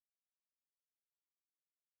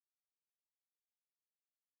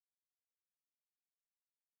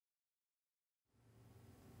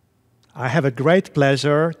I have a great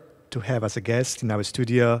pleasure to have as a guest in our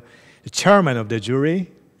studio the chairman of the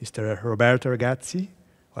jury, Mr. Roberto Regazzi.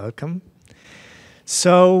 Welcome.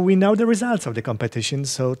 So we know the results of the competition,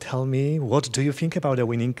 so tell me, what do you think about the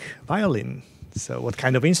winning violin? So what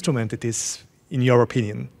kind of instrument it is, in your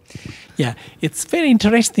opinion? Yeah, it's very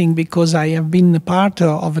interesting because I have been part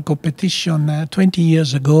of a competition 20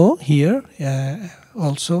 years ago here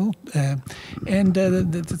also, and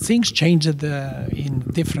the things changed in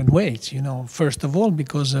different ways. You know, first of all,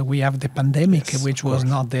 because we have the pandemic, yes, which was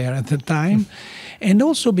not there at the time, and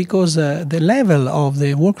also because the level of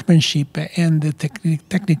the workmanship and the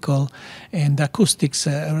technical and acoustics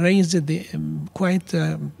raised quite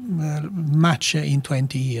much in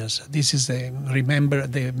 20 years. This is the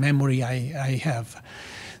memory I have.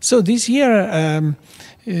 So this year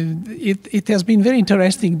it has been very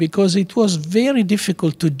interesting because it was very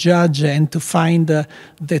difficult to judge and to find the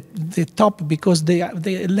top, because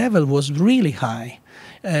the level was really high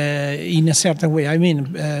in a certain way. I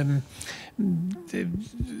mean,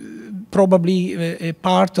 probably a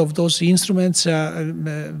part of those instruments,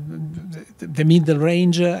 the middle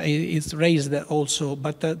range is raised also,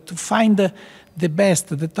 but to find the best,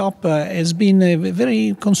 the top, has been a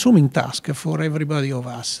very consuming task for everybody of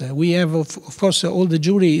us. We have, of course, all the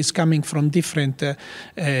jury is coming from different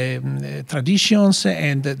traditions,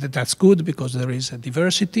 and that's good because there is a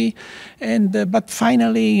diversity. And but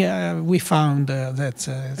finally, we found that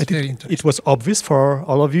it's very interesting. It was obvious for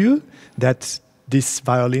all of you that this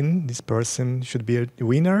violin, this person, should be a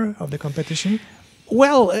winner of the competition?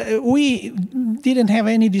 Well, we didn't have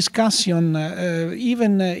any discussion,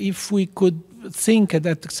 even if we could think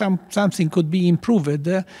that something could be improved,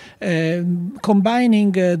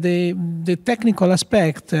 combining the technical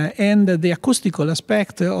aspect and the acoustical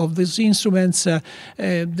aspect of these instruments.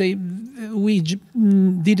 We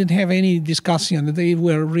didn't have any discussion. They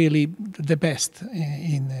were really the best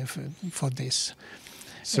for this.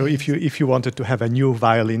 So if you wanted to have a new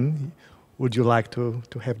violin, would you like to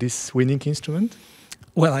have this winning instrument?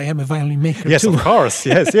 Well, I am a violin maker yes, too. Of course,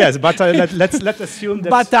 yes. But let's assume that.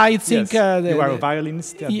 But I think yes, you are a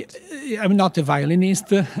violinist. I'm not a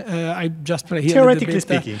violinist. I just play here. Theoretically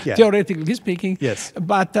speaking, yeah. Theoretically speaking, yes.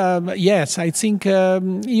 But yes, I think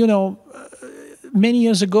you know. Many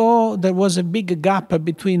years ago, there was a big gap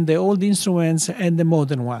between the old instruments and the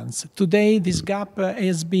modern ones. Today, this gap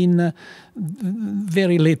has been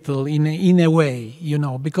very little in a way, you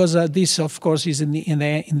know, because this, of course, is in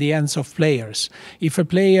the hands of players. If a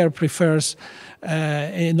player prefers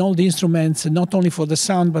an old instrument, not only for the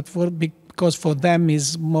sound, but because for them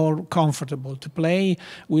is more comfortable to play,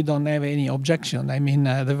 we don't have any objection. I mean,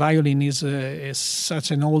 the violin is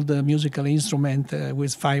such an old musical instrument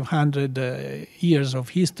with 500 years of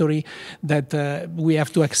history that we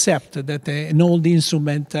have to accept that an old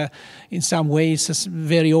instrument in some ways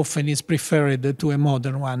very often is preferred to a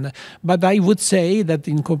modern one. But I would say that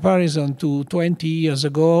in comparison to 20 years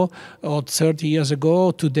ago or 30 years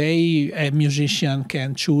ago, today a musician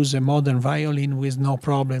can choose a modern violin with no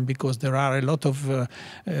problem, because there are a lot of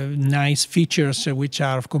nice features which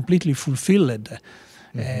are completely fulfilled.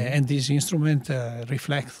 And this instrument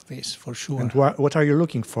reflects this for sure. And what are you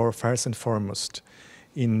looking for first and foremost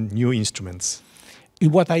in new instruments?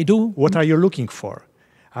 In what I do? What are you looking for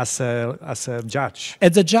as a judge?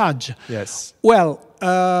 As a judge? Yes. Well,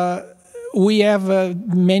 we have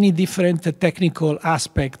many different technical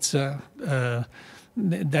aspects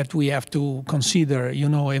that we have to consider. You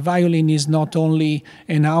know, a violin is not only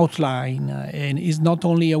an outline and is not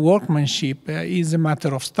only a workmanship. It's a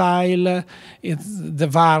matter of style. The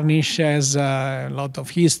varnish has a lot of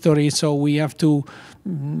history, so we have to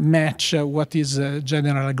match what is a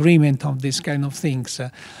general agreement of these kind of things.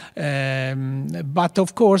 But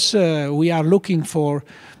of course, we are looking for.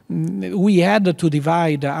 We had to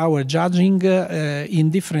divide our judging in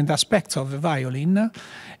different aspects of the violin.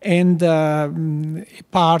 And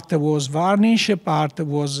part was varnish, part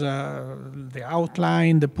was the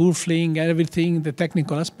outline, the purfling, everything, the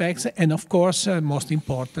technical aspects. And of course, most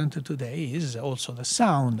important today is also the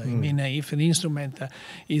sound. I mean, if an instrument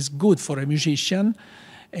is good for a musician,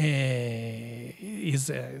 this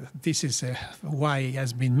is why it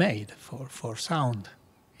has been made for sound,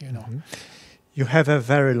 you know. You have a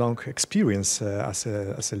very long experience as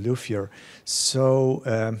a luthier. So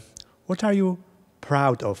what are you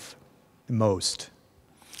proud of most?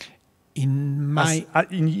 In my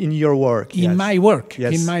in your work? In my work,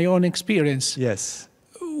 yes. In my own experience. Yes.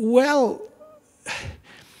 Well,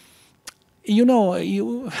 you know,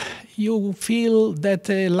 you feel that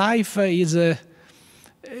life is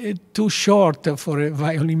too short for a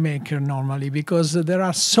violin maker normally, because there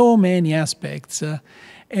are so many aspects.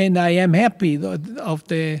 and I am happy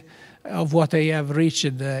of what I have reached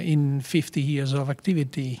in 50 years of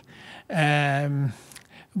activity.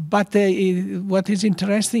 But what is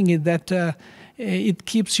interesting is that it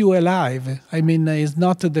keeps you alive. I mean, it's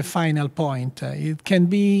not the final point. It can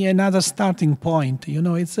be another starting point. You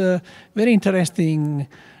know, it's very interesting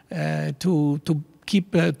to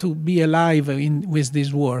be alive with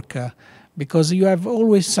this work because you have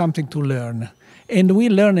always something to learn. And we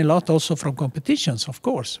learn a lot also from competitions, of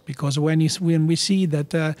course, because when we see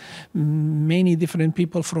that many different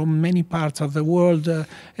people from many parts of the world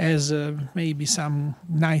has maybe some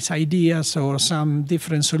nice ideas or some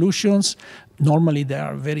different solutions, normally they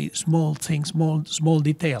are very small things, small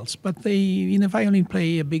details, but they, in a violin,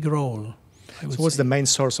 play a big role. So what's the main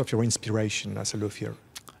source of your inspiration as a luthier?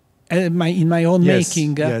 In my own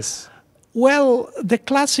making? Yes. Well, the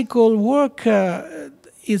classical work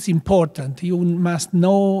is important. You must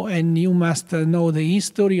know, and you must know the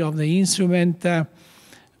history of the instrument.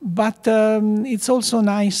 But it's also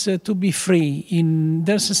nice to be free.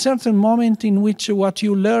 There's a certain moment in which what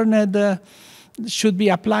you learned should be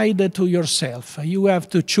applied to yourself. You have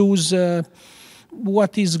to choose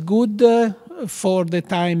what is good for the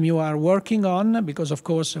time you are working on, because of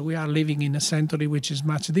course we are living in a century which is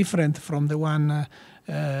much different from the one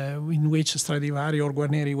in which Stradivari or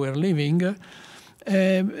Guarneri were living.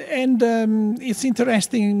 It's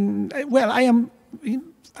interesting. Well, I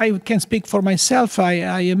can speak for myself.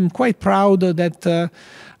 I am quite proud that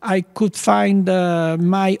I could find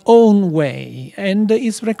my own way, and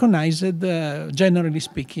it's recognized, generally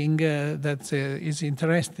speaking, that is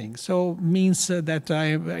interesting. So means that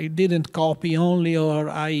I didn't copy only, or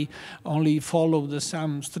I only followed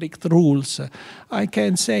some strict rules. I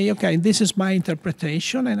can say, okay, this is my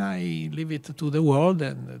interpretation, and I leave it to the world,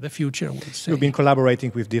 and the future will say. You've been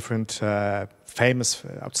collaborating with different famous,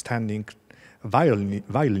 outstanding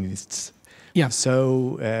violinists. Yeah.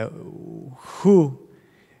 So who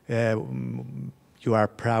you are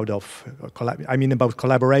proud of? I mean, about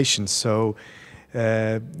collaborations. So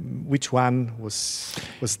which one was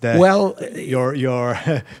your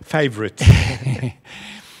favorite?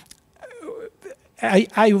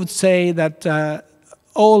 I would say that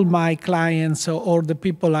all my clients or the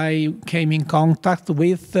people I came in contact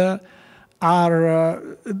with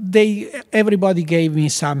everybody gave me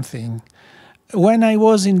something. When I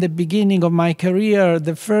was in the beginning of my career,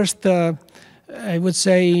 the first, I would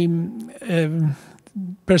say,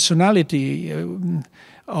 personality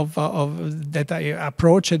of that I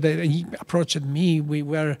approached, that he approached me,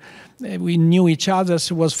 we knew each other,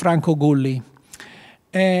 was Franco Gulli.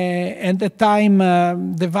 At the time,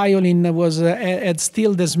 the violin had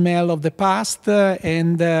still the smell of the past,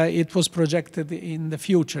 and it was projected in the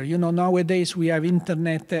future. You know, nowadays we have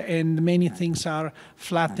internet, and many things are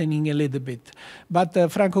flattening a little bit.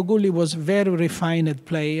 But Franco Gulli was a very refined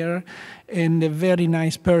player, and a very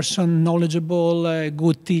nice person, knowledgeable,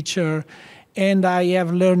 good teacher, and I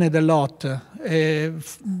have learned a lot.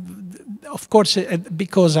 Of course,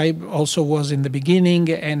 because I also was in the beginning,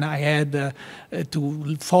 and I had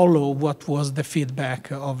to follow what was the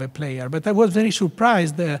feedback of a player. But I was very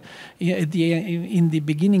surprised in the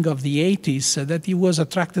beginning of the 80s that he was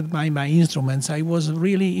attracted by my instruments. I was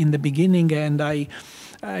really in the beginning, and I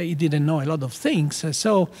didn't know a lot of things.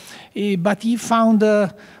 But he found.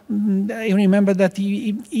 I remember that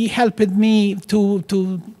he helped me to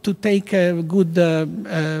take a good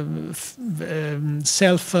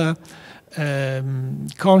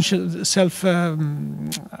self-conscious,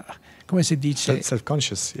 come si dice?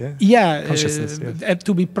 Self-conscious, yeah. Yeah, consciousness, yes.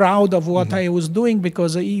 To be proud of what I was doing,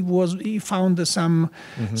 because he found some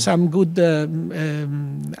good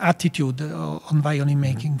attitude on violin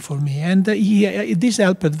making for me, and this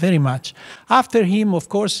helped very much. After him, of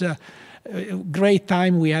course. Great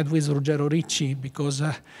time we had with Ruggero Ricci, because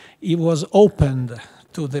he was opened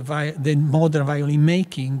to the modern violin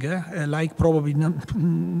making like probably not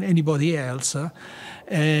anybody else.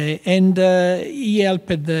 And he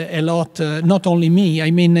helped a lot, not only me.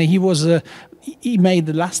 I mean, he made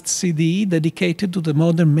the last CD dedicated to the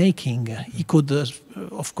modern making. He could,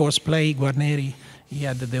 of course, play Guarneri. He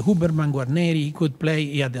had the Huberman, Guarneri, he could play,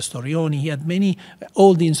 he had the Storioni, he had many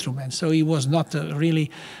old instruments. So he was not really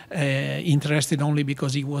interested only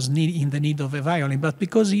because he was in the need of a violin, but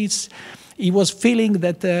because he was feeling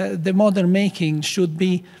that the modern making should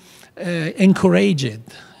be encouraged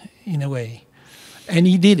in a way. And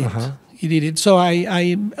he did it. He did it. So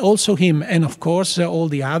I also him, and of course all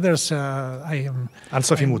the others. I am.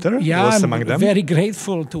 Anne-Sophie Mutter Yeah, was I'm among them. very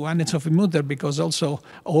grateful to Anne-Sophie Mutter because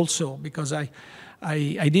also because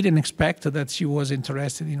I didn't expect that she was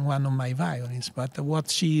interested in one of my violins, but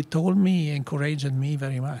what she told me encouraged me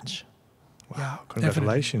very much. Wow, Yeah,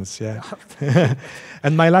 congratulations! Yeah.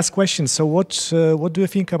 And my last question: so, what do you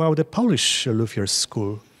think about the Polish luthier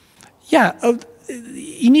school? Yeah,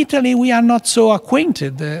 in Italy we are not so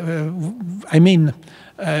acquainted. I mean,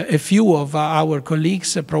 a few of our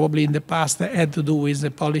colleagues probably in the past had to do with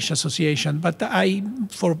the Polish Association. But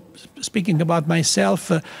for speaking about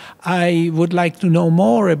myself, I would like to know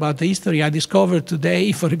more about the history. I discovered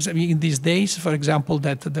today, for example, in these days, for example,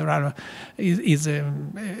 that there is a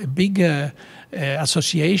big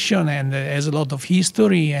association and has a lot of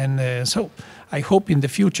history. And so I hope in the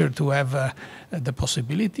future to have the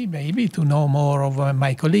possibility maybe to know more of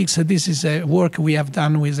my colleagues. This is a work we have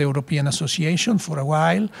done with the European Association for a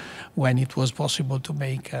while, when it was possible to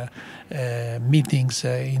make meetings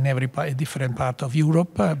in every different part of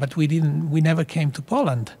Europe, but we never came to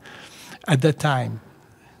Poland at that time.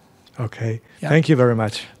 Okay, Yeah. Thank you very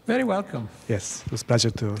much. Very welcome. Yes, it was a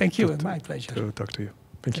pleasure to. Thank you, my pleasure. To talk to you.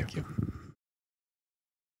 Thank you. You.